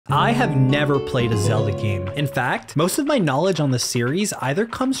I have never played a Zelda game. In fact, most of my knowledge on the series either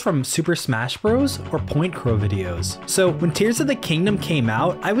comes from Super Smash Bros. Or Point Crow videos. So when Tears of the Kingdom came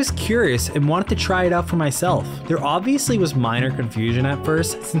out, I was curious and wanted to try it out for myself. There obviously was minor confusion at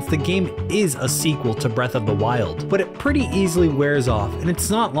first, since the game is a sequel to Breath of the Wild, but it pretty easily wears off, and it's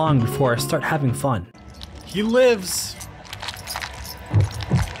not long before I start having fun. He lives!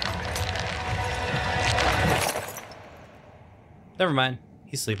 Never mind.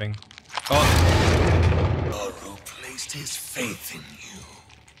 He's sleeping. Oh. Who placed his faith in you?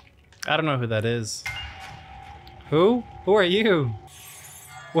 I don't know who that is. Who? Who are you?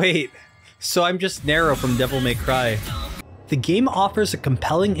 Wait, so I'm just Nero from Devil May Cry. The game offers a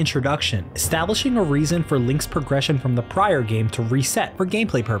compelling introduction, establishing a reason for Link's progression from the prior game to reset for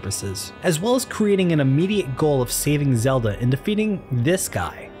gameplay purposes, as well as creating an immediate goal of saving Zelda and defeating this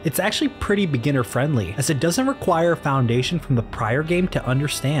guy. It's actually pretty beginner friendly, as it doesn't require a foundation from the prior game to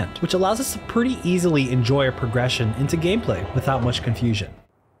understand, which allows us to pretty easily enjoy a progression into gameplay without much confusion.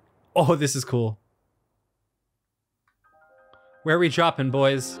 Oh, this is cool. Where are we dropping,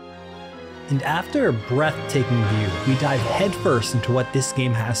 boys? And after a breathtaking view, we dive headfirst into what this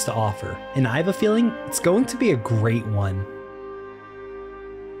game has to offer, and I have a feeling it's going to be a great one.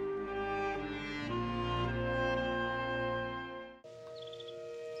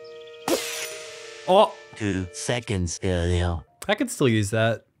 Oh! 2 seconds earlier. I could still use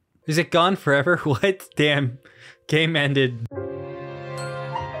that. Is it gone forever? What? Damn. Game ended.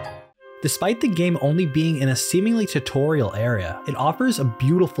 Despite the game only being in a seemingly tutorial area, it offers a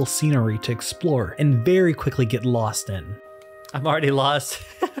beautiful scenery to explore and very quickly get lost in. I'm already lost.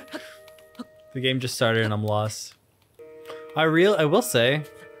 The game just started and I'm lost. I will say,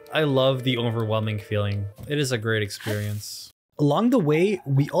 I love the overwhelming feeling. It is a great experience. Along the way,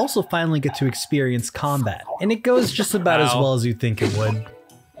 we also finally get to experience combat, and it goes just about as well as you think it would.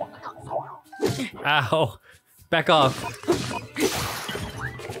 Ow. Back off.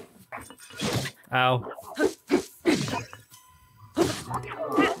 Ow.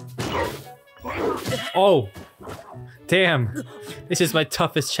 Oh! Damn! This is my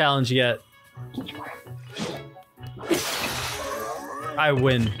toughest challenge yet. I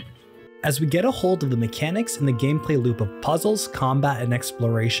win. As we get a hold of the mechanics and the gameplay loop of puzzles, combat, and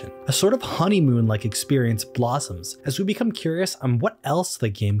exploration, a sort of honeymoon-like experience blossoms as we become curious on what else the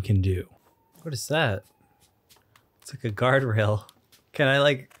game can do. What is that? It's like a guardrail. Can I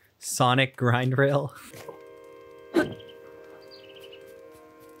like Sonic grind rail?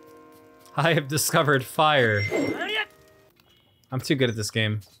 I have discovered fire. I'm too good at this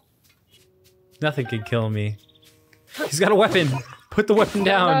game. Nothing can kill me. He's got a weapon! Put the weapon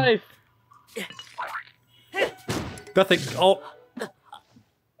down! Nothing. Oh.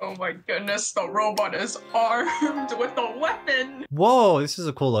 Oh my goodness, the robot is armed with a weapon! Whoa, this is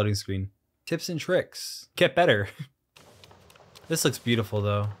a cool loading screen. Tips and tricks. Get better. This looks beautiful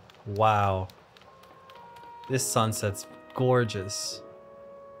though. Wow. This sunset's gorgeous.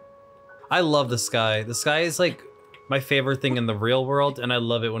 I love the sky. The sky is like my favorite thing in the real world, and I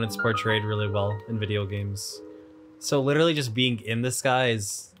love it when it's portrayed really well in video games. So literally just being in the sky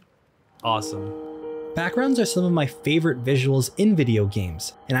is awesome. Backgrounds are some of my favorite visuals in video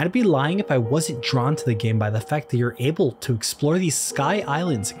games, and I'd be lying if I wasn't drawn to the game by the fact that you're able to explore these sky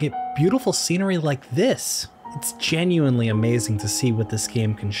islands and get beautiful scenery like this. It's genuinely amazing to see what this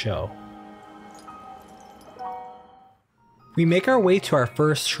game can show. We make our way to our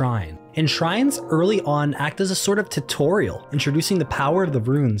first shrine, and shrines early on act as a sort of tutorial, introducing the power of the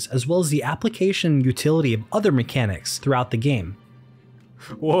runes as well as the application and utility of other mechanics throughout the game.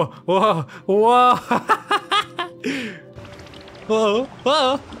 Whoa, whoa, whoa! Whoa,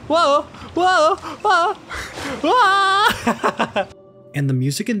 whoa, whoa, whoa, whoa, whoa! And the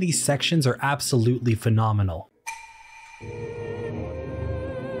music in these sections are absolutely phenomenal.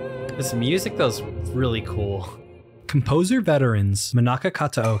 This music though is really cool. Composer veterans Manaka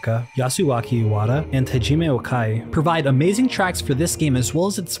Kataoka, Yasuaki Iwata, and Hajime Okai provide amazing tracks for this game as well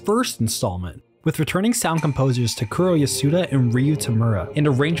as its first installment, with returning sound composers Takuro Yasuda and Ryu Tamura, and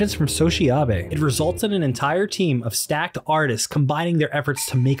arrangements from Soshi Abe. It results in an entire team of stacked artists combining their efforts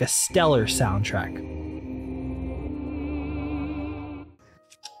to make a stellar soundtrack.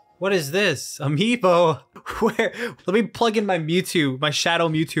 What is this? Amiibo? Where? Let me plug in my Mewtwo, my Shadow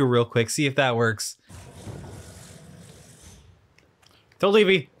Mewtwo real quick, see if that works. Don't leave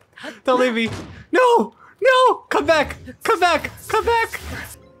me! Don't leave me! No! No! Come back! Come back! Come back!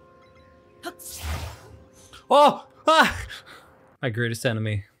 Oh! Ah! My greatest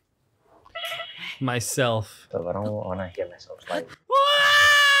enemy. Myself. So I don't want to hear myself like.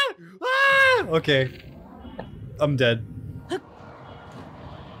 Ah! Ah! Okay. I'm dead.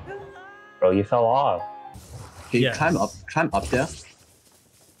 Bro, you fell off. Can you Yes. climb up there?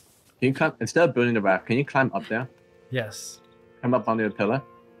 Can you climb, instead of building the raft, can you climb up there? Yes. Climb up onto the pillar?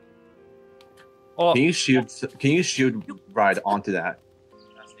 Oh, Can you shoot right onto that?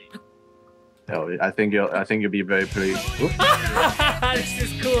 Oh, I think you'll be very pleased. Oops. this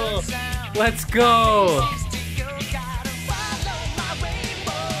is cool. Let's go.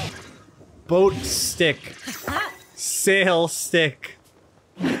 Boat stick. Sail stick.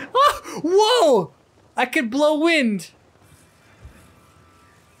 Ah, whoa! I could blow wind.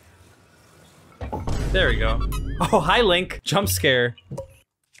 There we go. Oh, hi, Link. Jump scare.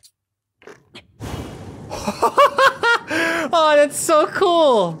 Oh, that's so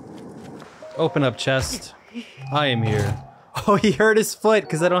cool. Open up chest. I am here. Oh, he hurt his foot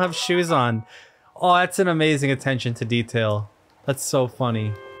because I don't have shoes on. Oh, that's an amazing attention to detail. That's so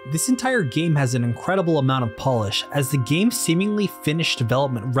funny. This entire game has an incredible amount of polish, as the game seemingly finished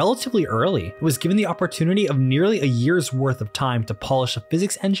development relatively early. It was given the opportunity of nearly a year's worth of time to polish the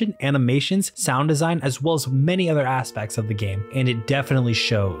physics engine, animations, sound design, as well as many other aspects of the game, and it definitely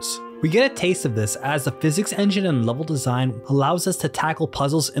shows. We get a taste of this as the physics engine and level design allows us to tackle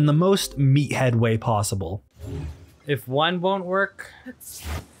puzzles in the most meathead way possible. If one won't work,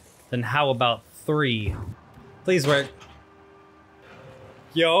 then how about 3? Please work.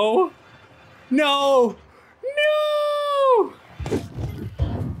 Yo! No! No!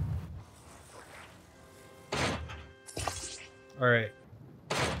 Alright.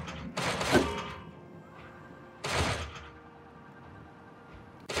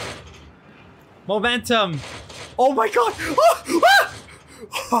 Momentum! Oh my god! Oh!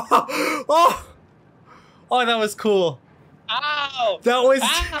 Ah! Oh! Oh, that was cool. Ow! That was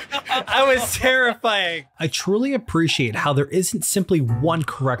that was terrifying. I truly appreciate how there isn't simply one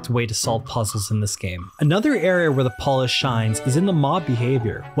correct way to solve puzzles in this game. Another area where the polish shines is in the mob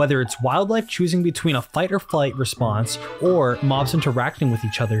behavior. Whether it's wildlife choosing between a fight or flight response or mobs interacting with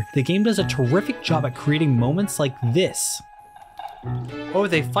each other, the game does a terrific job at creating moments like this. Oh,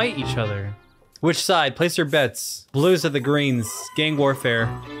 they fight each other. Which side? Place your bets. Blues are the greens. Gang warfare.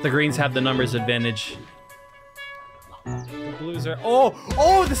 The greens have the numbers advantage. The blues are...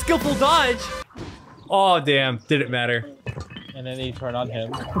 Oh, the skillful dodge! Oh, damn. Didn't matter. And then you turn on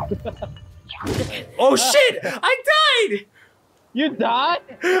him. Oh, shit! I died! You died?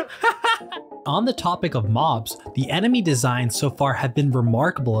 On the topic of mobs, the enemy designs so far have been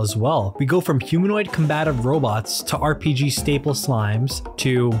remarkable as well. We go from humanoid combative robots to RPG staple slimes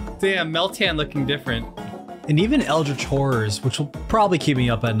to... Damn, Meltan looking different. And even eldritch horrors, which will probably keep me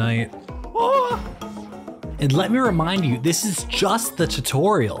up at night. Oh! And let me remind you, this is just the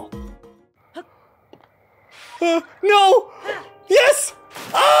tutorial. No! Yes!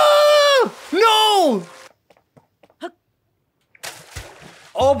 Ah! No!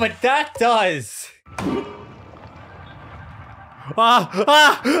 Oh, but that does!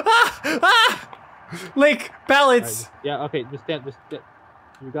 Link, balance! Right, yeah, okay, just stand,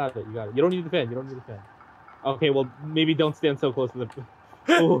 you got it, You don't need the fan, Okay, well, maybe don't stand so close to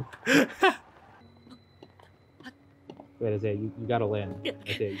the... Ooh. Wait, Isaiah, you gotta land.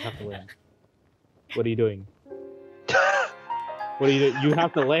 Isaiah, you have to land. What are you doing? What are you doing? You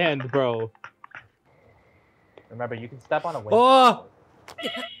have to land, bro. Remember, you can step on a wing. Oh!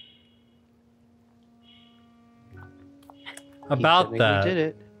 About that. Did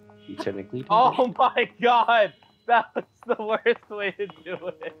it. He technically did Oh my god! That was the worst way to do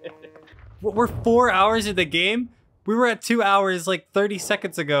it. What, we're 4 hours in the game? We were at 2 hours like 30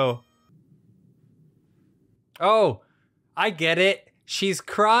 seconds ago. Oh, I get it. She's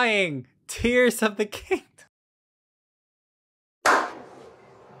crying. Tears of the kingdom.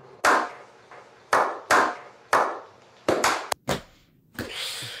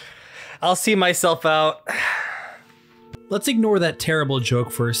 I'll see myself out. Let's ignore that terrible joke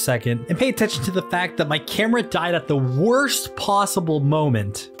for a second and pay attention to the fact that my camera died at the worst possible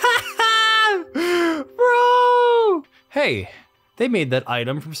moment. Bro! Hey, they made that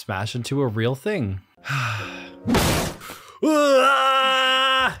item from Smash into a real thing.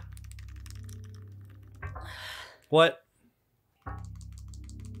 What?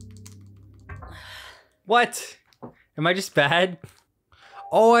 What? Am I just bad?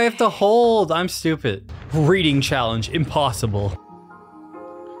 Oh, I have to hold. I'm stupid. Reading challenge, impossible.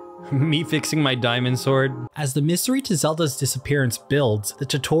 Me fixing my diamond sword. As the mystery to Zelda's disappearance builds, the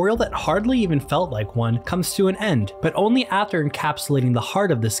tutorial that hardly even felt like one comes to an end, but only after encapsulating the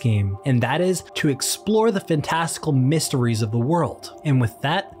heart of this game, and that is to explore the fantastical mysteries of the world. And with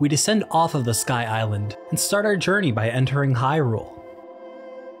that, we descend off of the Sky Island and start our journey by entering Hyrule.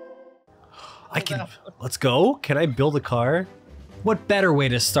 Let's go? Can I build a car? What better way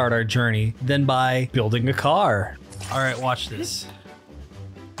to start our journey than by building a car? All right, watch this.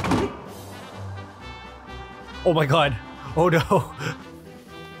 Oh my god. Oh no.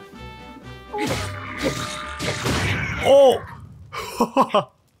 Oh!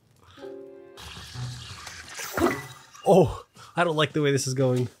 Oh, I don't like the way this is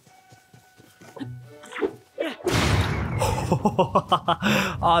going.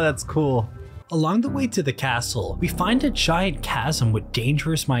 Oh, that's cool. Along the way to the castle, we find a giant chasm with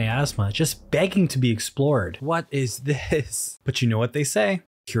dangerous miasma just begging to be explored. What is this? But you know what they say?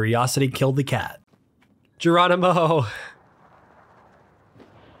 Curiosity killed the cat. Geronimo!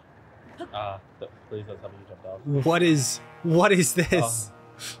 Please don't tell me you jumped off. What is this?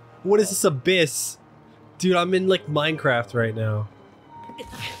 What is this abyss? Dude, I'm in like Minecraft right now.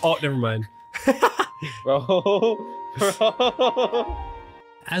 Oh, never mind. Bro.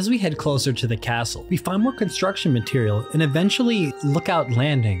 As we head closer to the castle, we find more construction material and eventually Lookout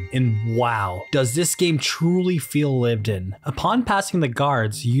Landing. And wow, does this game truly feel lived in. Upon passing the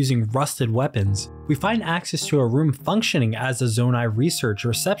guards using rusted weapons, we find access to a room functioning as a Zonai research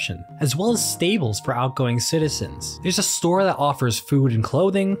reception, as well as stables for outgoing citizens. There's a store that offers food and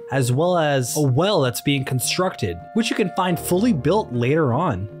clothing, as well as a well that's being constructed, which you can find fully built later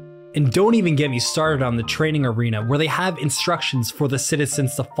on. And don't even get me started on the training arena where they have instructions for the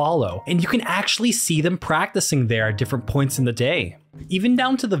citizens to follow, and you can actually see them practicing there at different points in the day. Even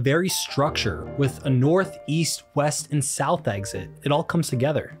down to the very structure with a north, east, west, and south exit, it all comes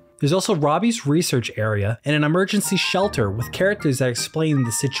together. There's also Robbie's research area and an emergency shelter with characters that explain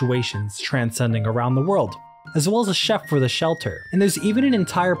the situations transcending around the world, as well as a chef for the shelter. And there's even an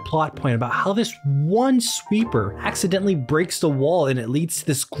entire plot point about how this one sweeper accidentally breaks the wall and it leads to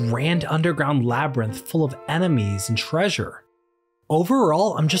this grand underground labyrinth full of enemies and treasure.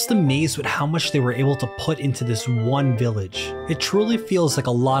 Overall, I'm just amazed with how much they were able to put into this one village. It truly feels like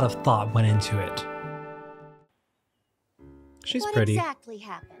a lot of thought went into it. She's What pretty. exactly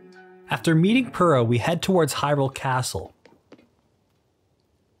happened? After meeting Pura, we head towards Hyrule Castle.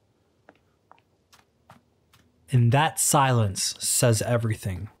 And that silence says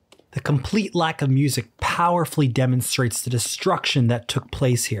everything. The complete lack of music powerfully demonstrates the destruction that took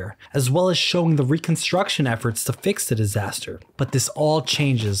place here, as well as showing the reconstruction efforts to fix the disaster. But this all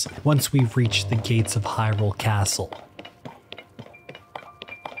changes once we reach the gates of Hyrule Castle.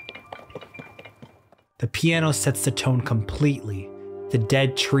 The piano sets the tone completely. The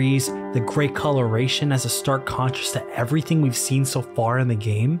dead trees, the gray coloration as a stark contrast to everything we've seen so far in the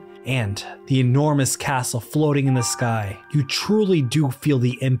game, and the enormous castle floating in the sky. You truly do feel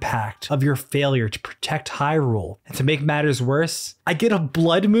the impact of your failure to protect Hyrule. And to make matters worse, I get a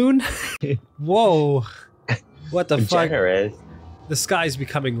blood moon? Whoa. What the fuck? Generous. The sky's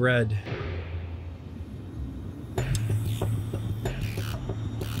becoming red.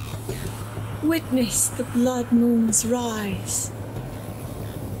 Witness the blood moon's rise.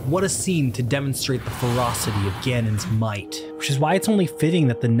 What a scene to demonstrate the ferocity of Ganon's might, which is why it's only fitting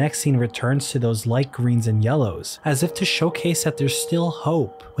that the next scene returns to those light greens and yellows, as if to showcase that there's still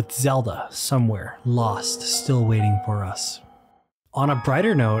hope, with Zelda somewhere lost, still waiting for us. On a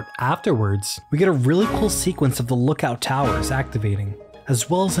brighter note, afterwards, we get a really cool sequence of the lookout towers activating, as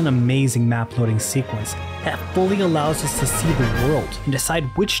well as an amazing map loading sequence that fully allows us to see the world and decide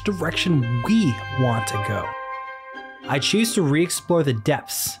which direction we want to go. I choose to re-explore the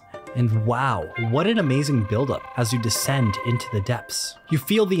depths, and wow, what an amazing buildup as you descend into the depths. You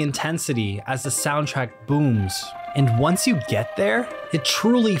feel the intensity as the soundtrack booms, and once you get there, it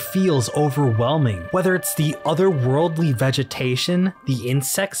truly feels overwhelming. Whether it's the otherworldly vegetation, the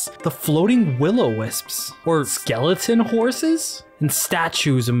insects, the floating will-o-wisps, or skeleton horses, and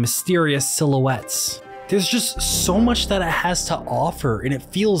statues of mysterious silhouettes. There's just so much that it has to offer, and it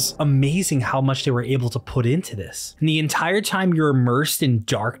feels amazing how much they were able to put into this. And the entire time you're immersed in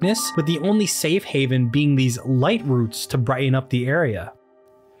darkness, with the only safe haven being these light routes to brighten up the area.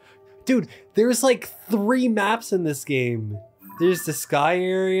 Dude, there's like 3 maps in this game. There's the sky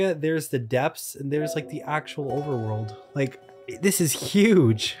area, there's the depths, and there's like the actual overworld. Like, this is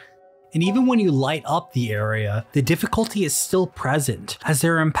huge. And even when you light up the area, the difficulty is still present, as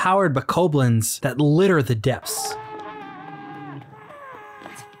there are empowered bokoblins that litter the depths.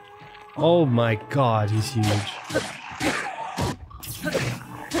 Oh my god, he's huge.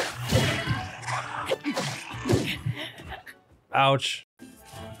 Ouch.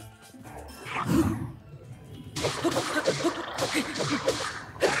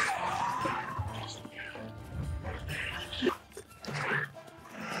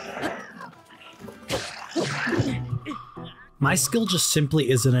 My skill just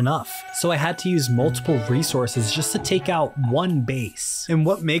simply isn't enough, so I had to use multiple resources just to take out one base. And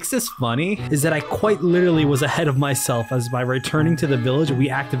what makes this funny is that I quite literally was ahead of myself, as by returning to the village,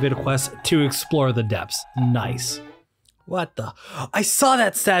 we activate a quest to explore the depths. Nice. What the? I saw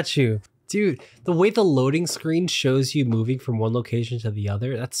that statue! Dude, the way the loading screen shows you moving from one location to the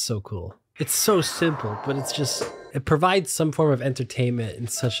other, that's so cool. It's so simple, but it provides some form of entertainment in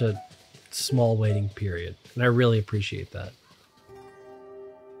such a small waiting period. And I really appreciate that.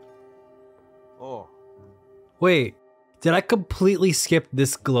 Oh. Wait, did I completely skip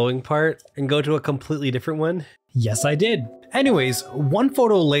this glowing part and go to a completely different one? Yes, I did. Anyways, one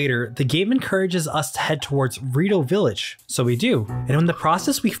photo later, the game encourages us to head towards Rito Village. So we do. And in the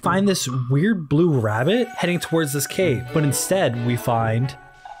process, we find this weird blue rabbit heading towards this cave. But instead, we find...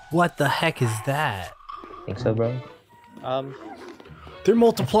 What the heck is that? Think so, bro? They're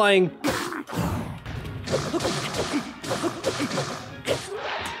multiplying.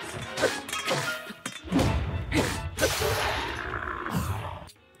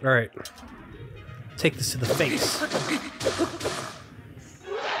 All right. Take this to the face.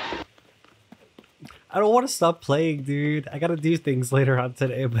 I don't want to stop playing, dude. I gotta do things later on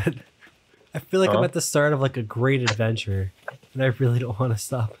today, but I feel like I'm at the start of like a great adventure, and I really don't want to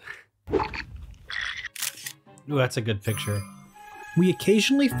stop. Ooh, that's a good picture. We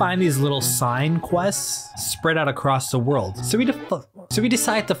occasionally find these little sign quests spread out across the world. So we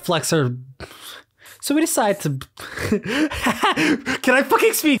decide to flex our... So we decide to... Can I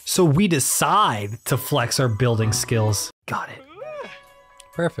fucking speak? So we decide to flex our building skills. Got it.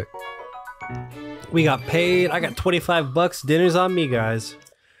 Perfect. We got paid. I got 25 bucks. Dinner's on me, guys.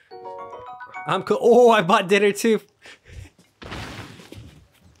 I'm cool. Oh, I bought dinner too.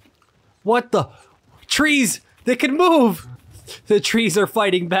 What the? Trees! They can move! The trees are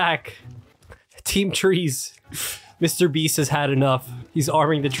fighting back. Team Trees. Mr. Beast has had enough. He's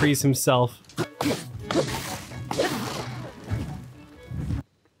arming the trees himself.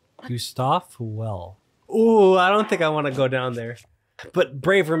 Gustav Well. Ooh, I don't think I want to go down there. But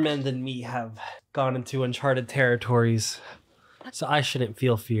braver men than me have gone into uncharted territories, so I shouldn't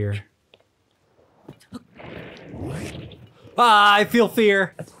feel fear. Ah, I feel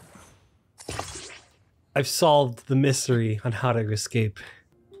fear! I've solved the mystery on how to escape.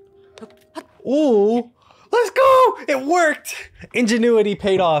 Ooh, let's go! It worked! Ingenuity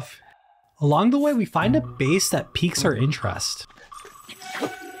paid off. Along the way, we find a base that piques our interest.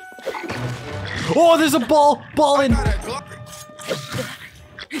 Oh, there's a ball in.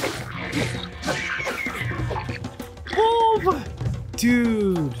 Oh,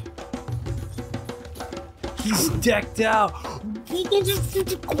 dude. He's decked out.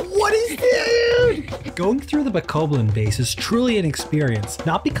 What is this? Going through the Bokoblin base is truly an experience,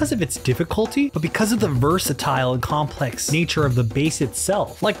 not because of its difficulty, but because of the versatile and complex nature of the base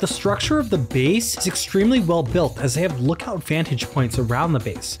itself. Like, the structure of the base is extremely well built, as they have lookout vantage points around the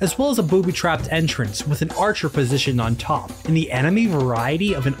base, as well as a booby-trapped entrance with an archer positioned on top. And the enemy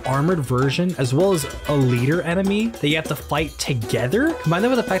variety of an armored version, as well as a leader enemy that you have to fight together, combine that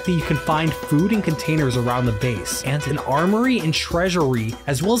with the fact that you can find food in containers around the base, and an armory and treasury,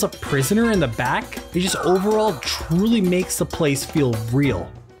 as well as a prisoner in the back, it just overall truly makes the place feel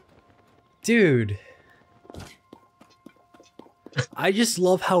real. Dude. I just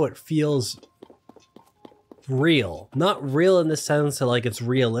love how it feels real. Not real in the sense that like it's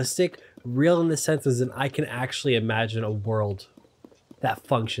realistic, real in the sense as in I can actually imagine a world that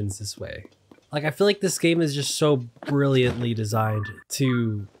functions this way. Like, I feel like this game is just so brilliantly designed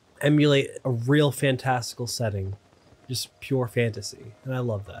to emulate a real fantastical setting. Just pure fantasy, and I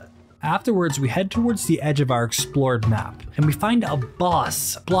love that. Afterwards, we head towards the edge of our explored map, and we find a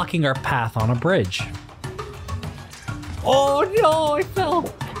boss blocking our path on a bridge. Oh no, I fell!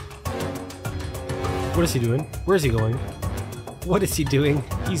 What is he doing? Where is he going? What is he doing?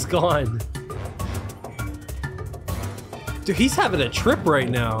 He's gone. Dude, he's having a trip right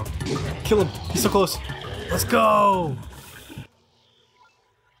now. Kill him, he's so close. Let's go!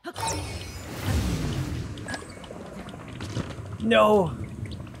 No,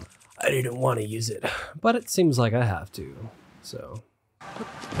 I didn't want to use it, but it seems like I have to, so.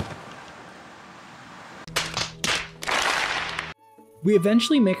 We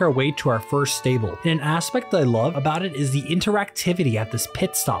eventually make our way to our first stable, and an aspect that I love about it is the interactivity at this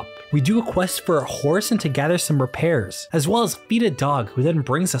pit stop. We do a quest for a horse and to gather some repairs, as well as feed a dog who then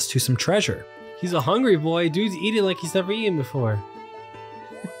brings us to some treasure. He's a hungry boy, dude's eating like he's never eaten before.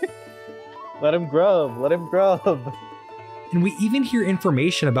 Let him grub, let him grub. And we even hear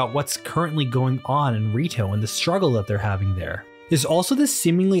information about what's currently going on in Rito and the struggle that they're having there. There's also this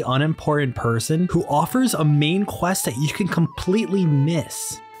seemingly unimportant person who offers a main quest that you can completely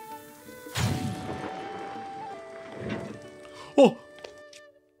miss. Oh!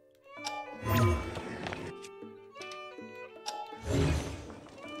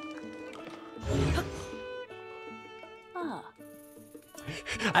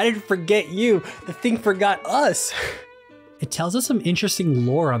 I didn't forget you. The thing forgot us. It tells us some interesting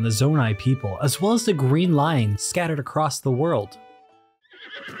lore on the Zonai people, as well as the green lines scattered across the world.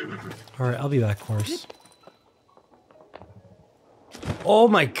 Alright, I'll be back, horse. Oh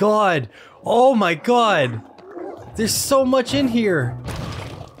my god! Oh my god! There's so much in here!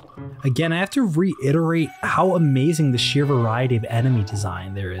 Again, I have to reiterate how amazing the sheer variety of enemy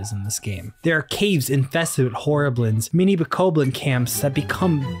design there is in this game. There are caves infested with horriblins, mini bokoblin camps that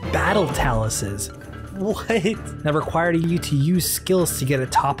become battle taluses. What? That required you to use skills to get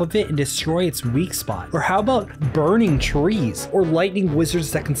atop of it and destroy its weak spot. Or how about burning trees? Or lightning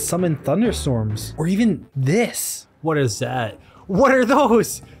wizards that can summon thunderstorms? Or even this? What is that? What are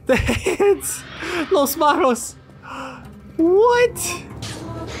those? The hands! Los manos! What?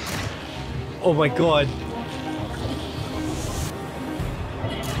 Oh my god.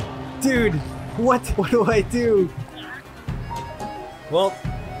 Dude, what do I do? Well...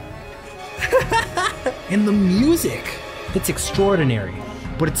 And the music! It's extraordinary.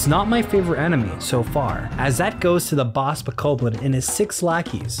 But it's not my favorite enemy so far, as that goes to the boss bokoblin and his 6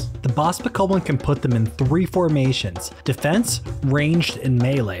 lackeys. The boss bokoblin can put them in 3 formations: defense, ranged, and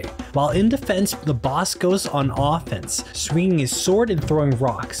melee. While in defense, the boss goes on offense, swinging his sword and throwing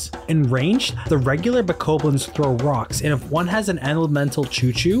rocks. In ranged, the regular bokoblins throw rocks, and if one has an elemental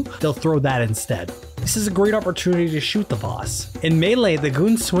choo-choo, they'll throw that instead. This is a great opportunity to shoot the boss. In melee, the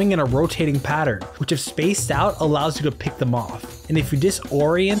goons swing in a rotating pattern, which if spaced out allows you to pick them off. And if you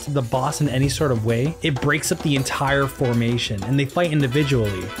disorient the boss in any sort of way, it breaks up the entire formation and they fight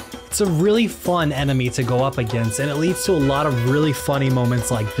individually. It's a really fun enemy to go up against, and it leads to a lot of really funny moments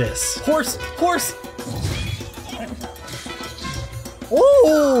like this. Horse! Horse!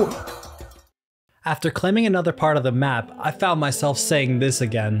 Oh! After claiming another part of the map, I found myself saying this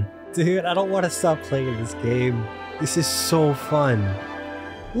again. Dude, I don't want to stop playing this game. This is so fun.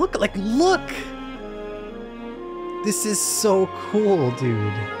 Look! This is so cool,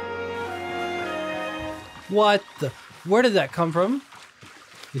 dude. What the? Where did that come from?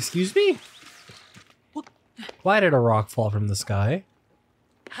 Excuse me? Why did a rock fall from the sky?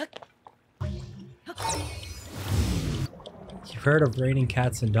 You've heard of raining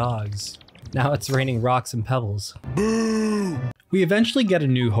cats and dogs. Now it's raining rocks and pebbles. Boo! We eventually get a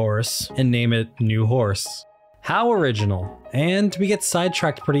new horse and name it New Horse. How original. And we get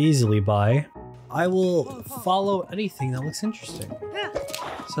sidetracked pretty easily by... I will follow anything that looks interesting.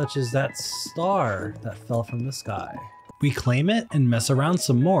 Such as that star that fell from the sky. We claim it and mess around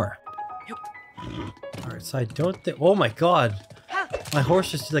some more. Alright, so I don't think... Oh my god! My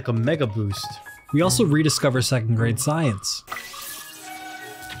horse just did like a mega boost. We also rediscover 2nd grade science.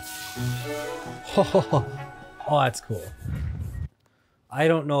 Oh, that's cool. I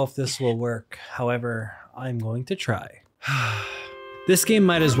don't know if this will work, however, I'm going to try. This game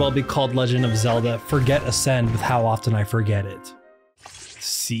might as well be called Legend of Zelda Forget Ascend with how often I forget it.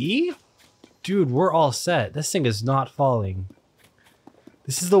 See? Dude, we're all set. This thing is not falling.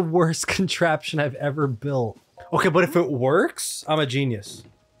 This is the worst contraption I've ever built. Okay, but if it works, I'm a genius.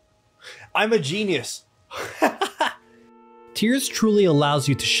 I'm a genius. Tears truly allows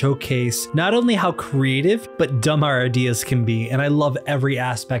you to showcase not only how creative, but dumb our ideas can be, and I love every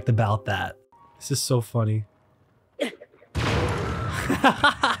aspect about that. This is so funny.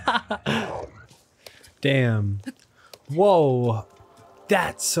 Damn. Whoa.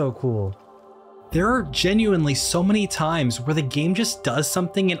 That's so cool. There are genuinely so many times where the game just does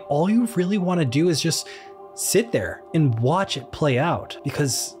something and all you really want to do is just sit there and watch it play out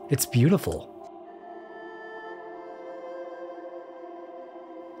because it's beautiful.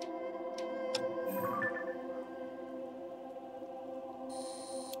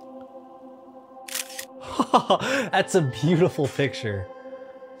 That's a beautiful picture.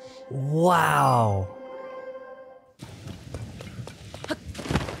 Wow.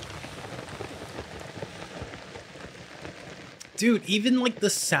 Dude, even like the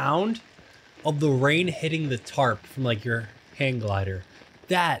sound of the rain hitting the tarp from like your hang glider,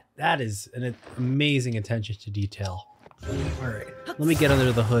 that is an amazing attention to detail. All right, let me get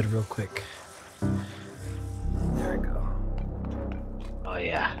under the hood real quick. There we go. Oh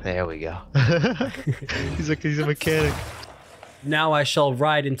yeah, there we go. He's a mechanic. Now I shall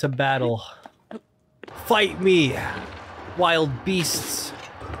ride into battle. Fight me, wild beasts.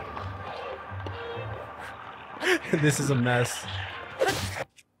 This is a mess.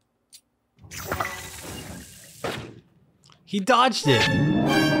 He dodged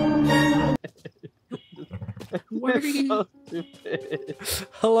it. What are you, So stupid.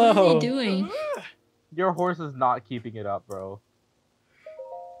 Hello. what are you doing? Your horse is not keeping it up, bro.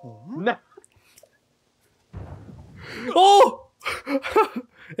 No. Oh!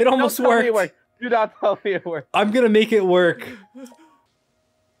 It almost Don't tell me it worked. worked. Do not tell me it worked. I'm gonna make it work.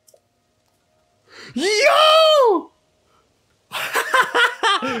 Yo!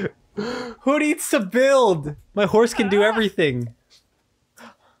 Who needs to build? My horse can do everything.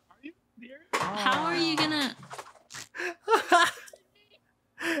 How are you gonna?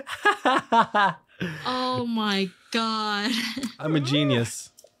 Oh my god. I'm a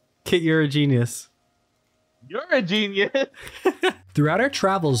genius. Kit, you're a genius. You're a genius. Throughout our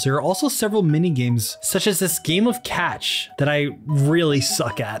travels, there are also several mini games, such as this game of catch that I really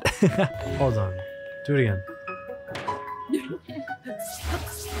suck at. Hold on. Do it again.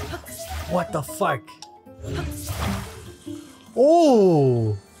 What the fuck?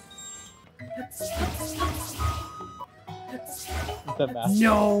 Oh! The master.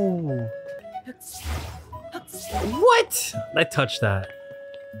 No! What? I touched that.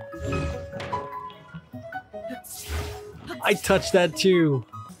 I touched that too.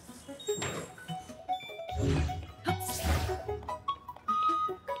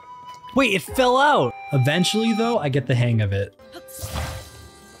 Wait, it fell out. Eventually, though, I get the hang of it.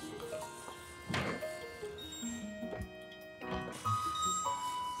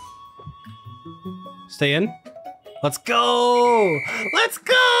 Stay in. Let's go! Let's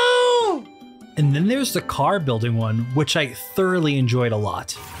go! And then there's the car building one, which I thoroughly enjoyed a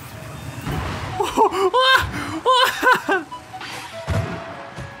lot.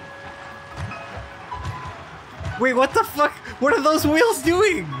 Wait, what the fuck? What are those wheels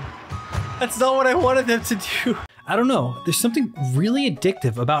doing? That's not what I wanted them to do. I don't know, there's something really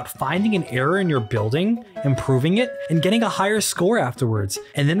addictive about finding an error in your building, improving it, and getting a higher score afterwards,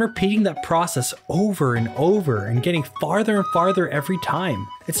 and then repeating that process over and over and getting farther and farther every time.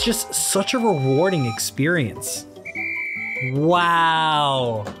 It's just such a rewarding experience.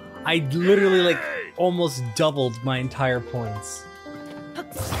 Wow. I literally like almost doubled my entire points.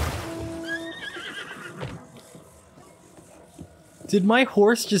 Did my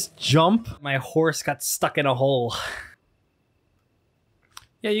horse just jump? My horse got stuck in a hole.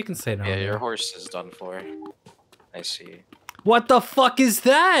 Yeah, you can say no. Yeah, your horse is done for. I see. What the fuck is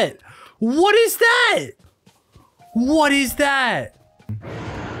that? What is that? What is that?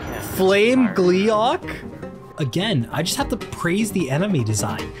 Flame Gleeok? Again, I just have to praise the enemy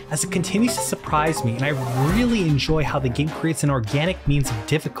design, as it continues to surprise me, and I really enjoy how the game creates an organic means of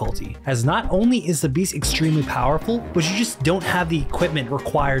difficulty, as not only is the beast extremely powerful, but you just don't have the equipment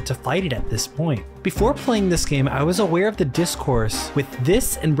required to fight it at this point. Before playing this game, I was aware of the discourse with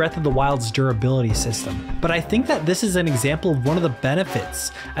this and Breath of the Wild's durability system, but I think that this is an example of one of the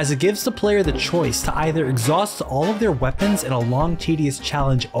benefits, as it gives the player the choice to either exhaust all of their weapons in a long, tedious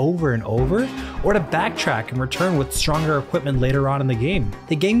challenge over and over, or to backtrack and return with stronger equipment later on in the game.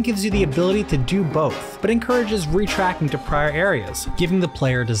 The game gives you the ability to do both, but encourages retracking to prior areas, giving the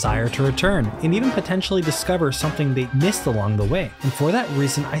player a desire to return, and even potentially discover something they missed along the way. And for that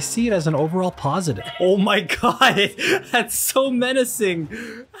reason, I see it as an overall positive. Oh my god, that's so menacing.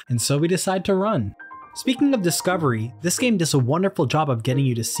 And so we decide to run. Speaking of discovery, this game does a wonderful job of getting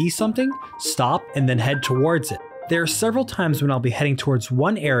you to see something, stop, and then head towards it. There are several times when I'll be heading towards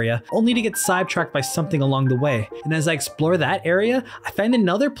one area only to get sidetracked by something along the way, and as I explore that area, I find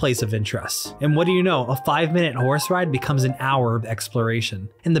another place of interest. And what do you know, a 5-minute horse ride becomes an hour of exploration.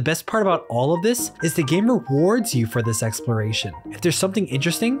 And the best part about all of this is the game rewards you for this exploration. If there's something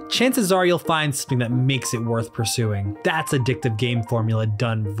interesting, chances are you'll find something that makes it worth pursuing. That's addictive game formula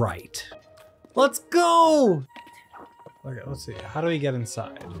done right. Let's go! Okay, let's see. How do we get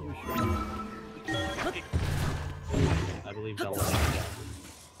inside? I believe Zelda.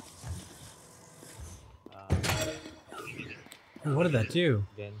 What did that do?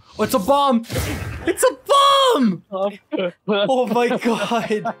 Again. Oh, it's a bomb! It's a bomb! Oh my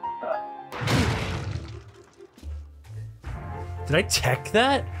god! Did I check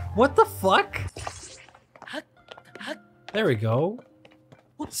that? What the fuck? There we go.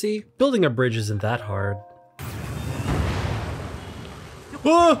 See, building a bridge isn't that hard.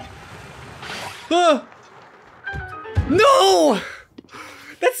 Oh! Oh! No!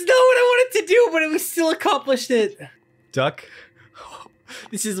 That's not what I wanted to do, but we still accomplished it. Duck.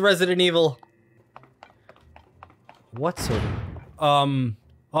 This is Resident Evil. What sort of...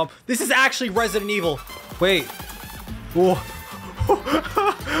 this is actually Resident Evil. Wait. Oh.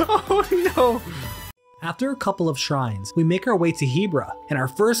 Oh no. After a couple of shrines, we make our way to Hebra, and our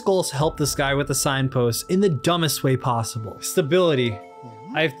first goal is to help this guy with the signpost in the dumbest way possible. Stability.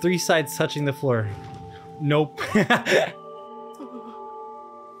 I have 3 sides touching the floor. Nope.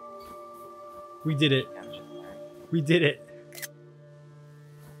 We did it. We did it.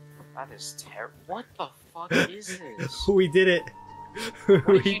 That is terrible. What the fuck is this? We did it.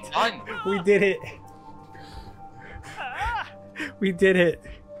 What have you done? We did it. We did it.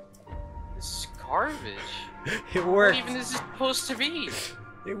 This is garbage. It worked. What even is this supposed to be?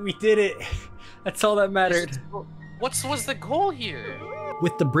 We did it. That's all that mattered. What was the goal here?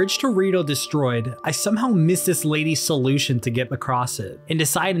 With the bridge to Rito destroyed, I somehow missed this lady's solution to get across it, and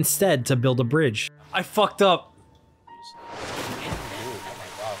decide instead to build a bridge. I fucked up.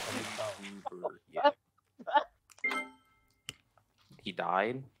 He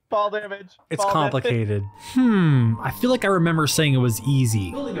died? Fall damage. It's Fall complicated. I feel like I remember saying it was easy.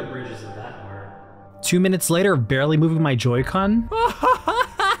 Building a bridge isn't that hard. 2 minutes later of barely moving my Joy-Con.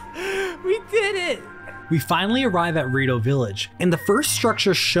 We did it! We finally arrive at Rito Village, and the first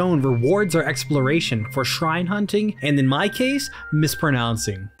structure shown rewards our exploration for shrine hunting, and in my case,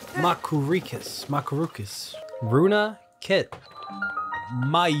 mispronouncing. Makurukis. Runa Kit.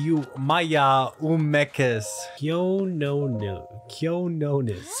 Maya Umekes.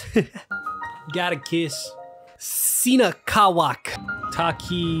 Kyononis. Got a kiss. Sina Kawak.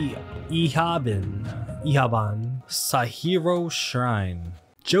 Taki Ihaban. Sahiro Shrine.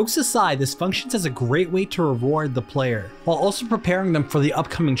 Jokes aside, this functions as a great way to reward the player, while also preparing them for the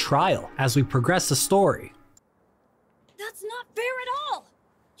upcoming trial as we progress the story. That's not fair at all!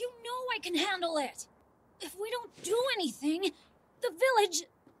 You know I can handle it! If we don't do anything, the village...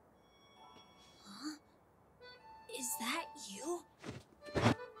 Huh? Is that you?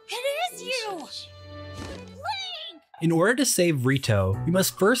 It is you! Link! In order to save Rito, we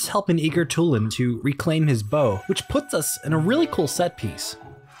must first help an eager Tulin to reclaim his bow, which puts us in a really cool set piece.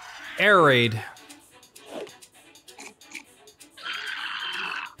 Air raid.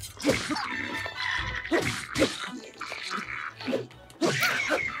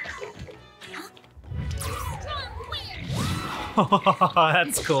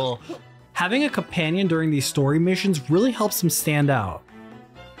 That's cool. Having a companion during these story missions really helps them stand out.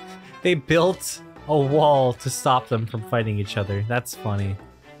 They built a wall to stop them from fighting each other. That's funny.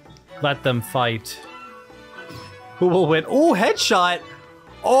 Let them fight. Who will win? Oh, headshot!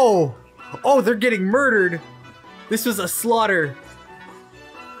 Oh! Oh, they're getting murdered! This was a slaughter!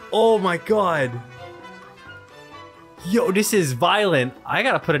 Oh my god! Yo, this is violent. I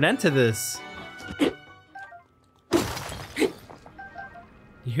gotta put an end to this.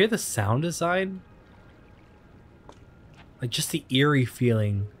 You hear the sound design? Like just the eerie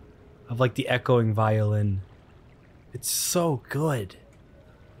feeling of like the echoing violin. It's so good.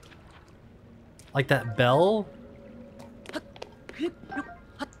 Like that bell.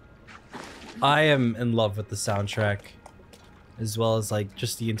 I am in love with the soundtrack, as well as like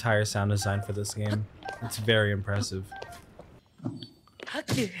just the entire sound design for this game. It's very impressive.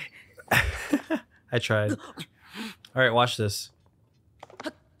 I tried. All right, watch this.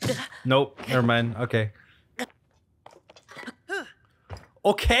 Nope, never mind. Okay.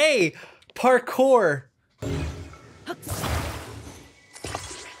 Okay, parkour.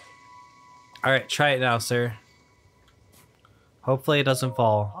 All right, try it now, sir. Hopefully it doesn't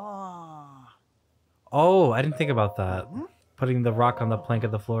fall. Oh, I didn't think about that. Putting the rock on the plank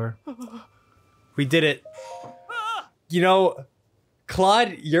of the floor. We did it. You know,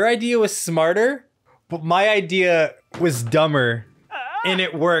 Claude, your idea was smarter, but my idea was dumber. And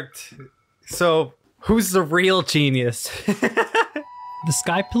it worked. So, who's the real genius? The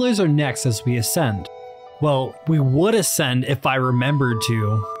sky pillars are next as we ascend. Well, we would ascend if I remembered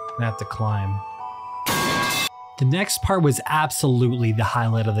to. I have to climb. The next part was absolutely the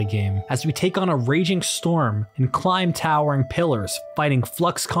highlight of the game, as we take on a raging storm and climb towering pillars, fighting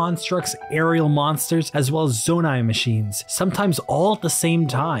flux constructs, aerial monsters, as well as Zonai machines, sometimes all at the same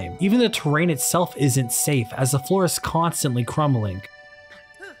time. Even the terrain itself isn't safe, as the floor is constantly crumbling.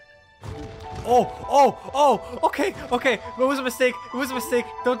 Okay, it was a mistake,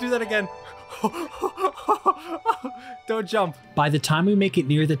 don't do that again. Don't jump. By the time we make it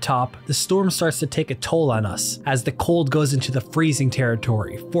near the top, the storm starts to take a toll on us, as the cold goes into the freezing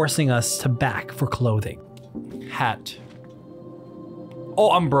territory, forcing us to back for clothing. Hat.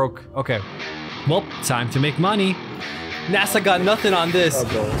 Oh, I'm broke. Okay. Well, time to make money. NASA got nothing on this.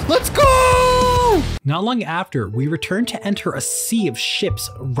 Let's go! Not long after, we return to enter a sea of ships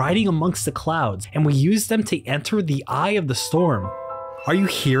riding amongst the clouds, and we use them to enter the eye of the storm. Are you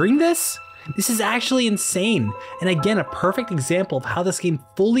hearing this? This is actually insane, and again a perfect example of how this game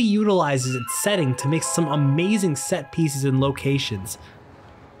fully utilizes its setting to make some amazing set pieces and locations.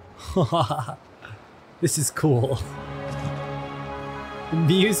 This is cool. The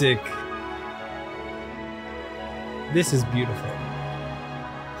music. This is beautiful.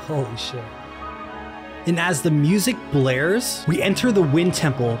 Holy shit. And as the music blares, we enter the Wind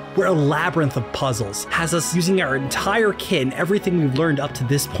Temple, where a labyrinth of puzzles has us using our entire kit and everything we've learned up to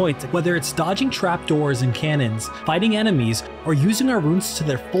this point, whether it's dodging trapdoors and cannons, fighting enemies, or using our runes to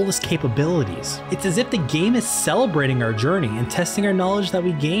their fullest capabilities. It's as if the game is celebrating our journey and testing our knowledge that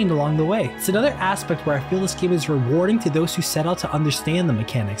we gained along the way. It's another aspect where I feel this game is rewarding to those who set out to understand the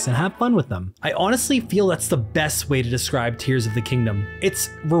mechanics and have fun with them. I honestly feel that's the best way to describe Tears of the Kingdom.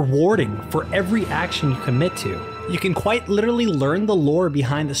 It's rewarding for every action you commit to. You can quite literally learn the lore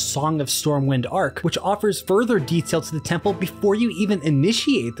behind the Song of Stormwind arc, which offers further detail to the temple before you even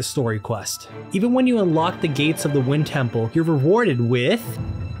initiate the story quest. Even when you unlock the gates of the Wind Temple, you're rewarded with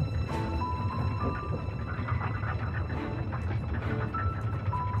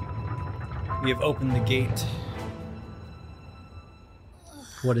we have opened the gate.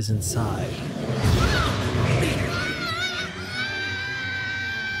 What is inside?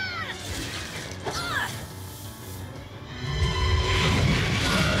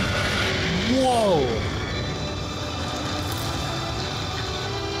 Whoa! You're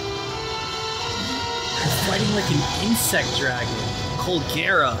fighting like an insect dragon.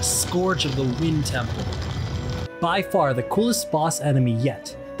 Colgera, Scourge of the Wind Temple. By far the coolest boss enemy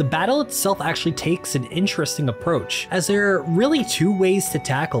yet. The battle itself actually takes an interesting approach, as there are really two ways to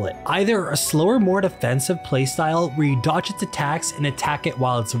tackle it. Either a slower, more defensive playstyle where you dodge its attacks and attack it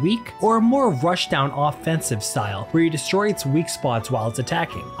while it's weak, or a more rushdown offensive style where you destroy its weak spots while it's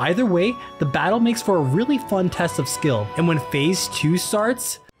attacking. Either way, the battle makes for a really fun test of skill, and when phase 2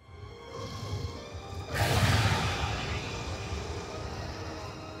 starts,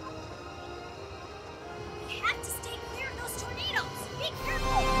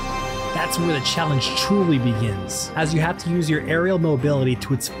 that's where the challenge truly begins, as you have to use your aerial mobility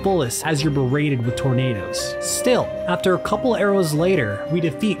to its fullest as you're berated with tornadoes. Still, after a couple arrows later, we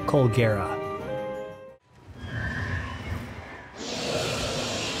defeat Colgera.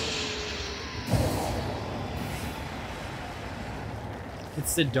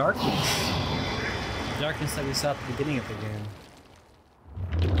 It's the darkness. The darkness that we saw at the beginning of the game.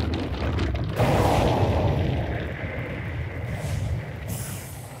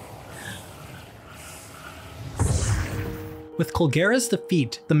 With Colgera's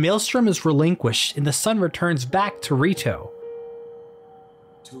defeat, the Maelstrom is relinquished and the sun returns back to Rito.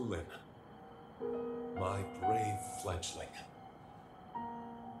 Tulin, my brave fledgling.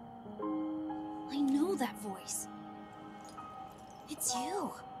 I know that voice. It's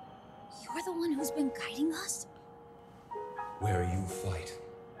you. You're the one who's been guiding us? Where you fight,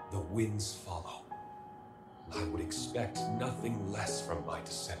 the winds follow. I would expect nothing less from my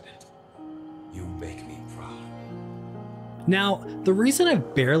descendant. You make me proud. Now, the reason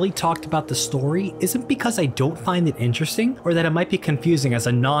I've barely talked about the story isn't because I don't find it interesting or that it might be confusing as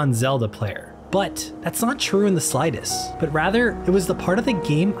a non-Zelda player. But that's not true in the slightest, but rather it was the part of the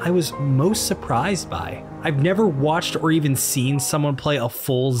game I was most surprised by. I've never watched or even seen someone play a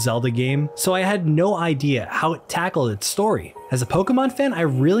full Zelda game, so I had no idea how it tackled its story. As a Pokemon fan, I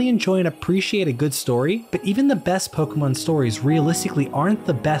really enjoy and appreciate a good story, but even the best Pokemon stories realistically aren't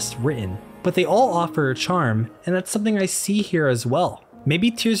the best written. But they all offer a charm, and that's something I see here as well.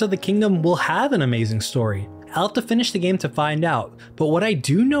 Maybe Tears of the Kingdom will have an amazing story. I'll have to finish the game to find out, but what I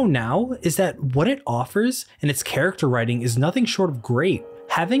do know now is that what it offers and its character writing is nothing short of great.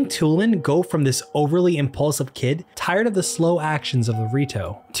 Having Tulin go from this overly impulsive kid, tired of the slow actions of the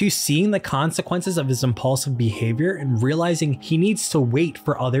Rito, to seeing the consequences of his impulsive behavior and realizing he needs to wait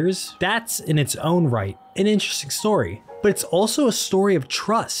for others, that's in its own right an interesting story. But it's also a story of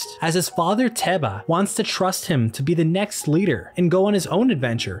trust, as his father Teba wants to trust him to be the next leader and go on his own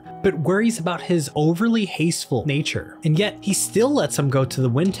adventure, but worries about his overly hasteful nature. And yet he still lets him go to the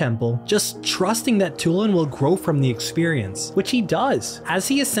Wind Temple, just trusting that Tulin will grow from the experience, which he does. As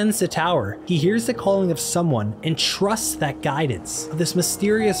he ascends the tower, he hears the calling of someone and trusts that guidance of this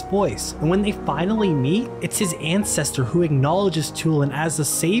mysterious voice. And when they finally meet, it's his ancestor who acknowledges Tulin as the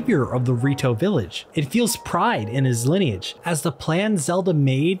savior of the Rito village. It feels pride in his lineage, as the plan Zelda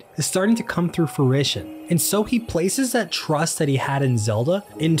made is starting to come through fruition. And so he places that trust that he had in Zelda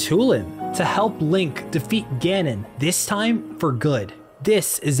in Tulin to help Link defeat Ganon, this time for good.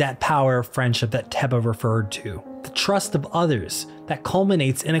 This is that power of friendship that Teba referred to. The trust of others that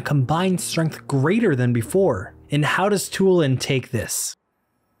culminates in a combined strength greater than before. And how does Tulin take this?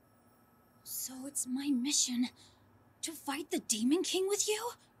 So it's my mission to fight the Demon King with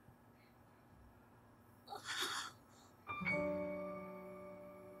you?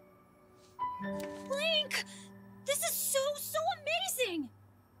 Link! This is so amazing!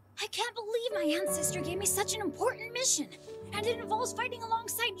 I can't believe my ancestor gave me such an important mission. And it involves fighting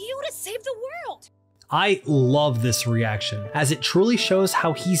alongside you to save the world. I love this reaction, as it truly shows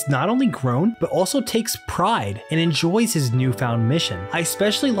how he's not only grown, but also takes pride and enjoys his newfound mission. I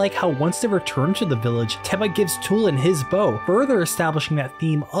especially like how once they return to the village, Teba gives Tulin his bow, further establishing that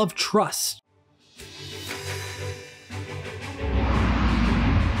theme of trust.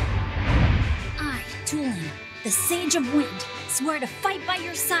 I, Tulin, the Sage of Wind, swear to fight by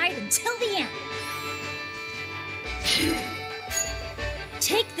your side until the end.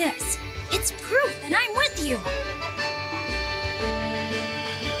 Take this. It's proof that I'm with you!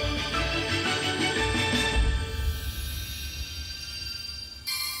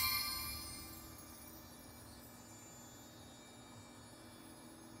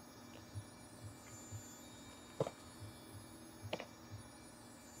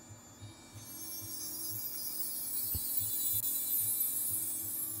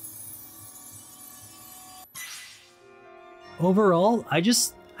 Overall, I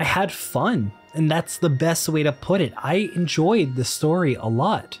had fun, and that's the best way to put it. I enjoyed the story a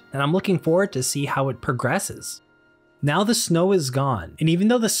lot, and I'm looking forward to see how it progresses. Now the snow is gone, and even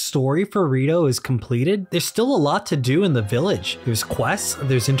though the story for Rito is completed, there's still a lot to do in the village. There's quests,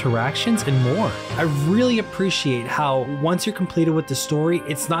 there's interactions, and more. I really appreciate how once you're completed with the story,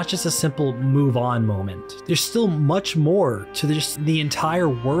 it's not just a simple move on moment. There's still much more to just the entire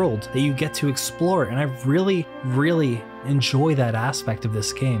world that you get to explore, and I really enjoy that aspect of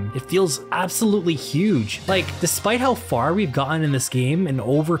this game. It feels absolutely huge. Like, despite how far we've gotten in this game in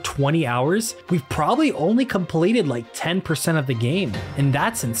over 20 hours, we've probably only completed like 10% of the game, and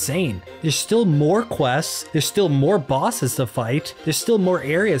that's insane. There's still more quests, there's still more bosses to fight, there's still more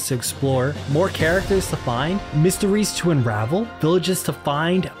areas to explore, more characters to find, mysteries to unravel, villages to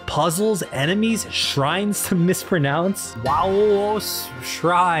find, puzzles, enemies, shrines to mispronounce, Wow,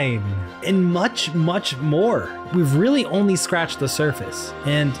 shrine. and much more. We've really only scratched the surface,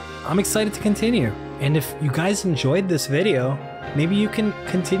 and I'm excited to continue. And if you guys enjoyed this video, maybe you can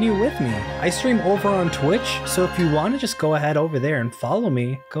continue with me. I stream over on Twitch, so if you want to just go ahead over there and follow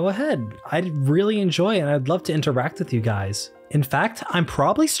me, go ahead. I'd really enjoy it, and I'd love to interact with you guys. In fact, I'm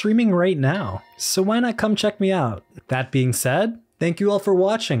probably streaming right now, so why not come check me out? That being said, thank you all for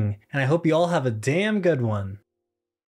watching, and I hope you all have a damn good one.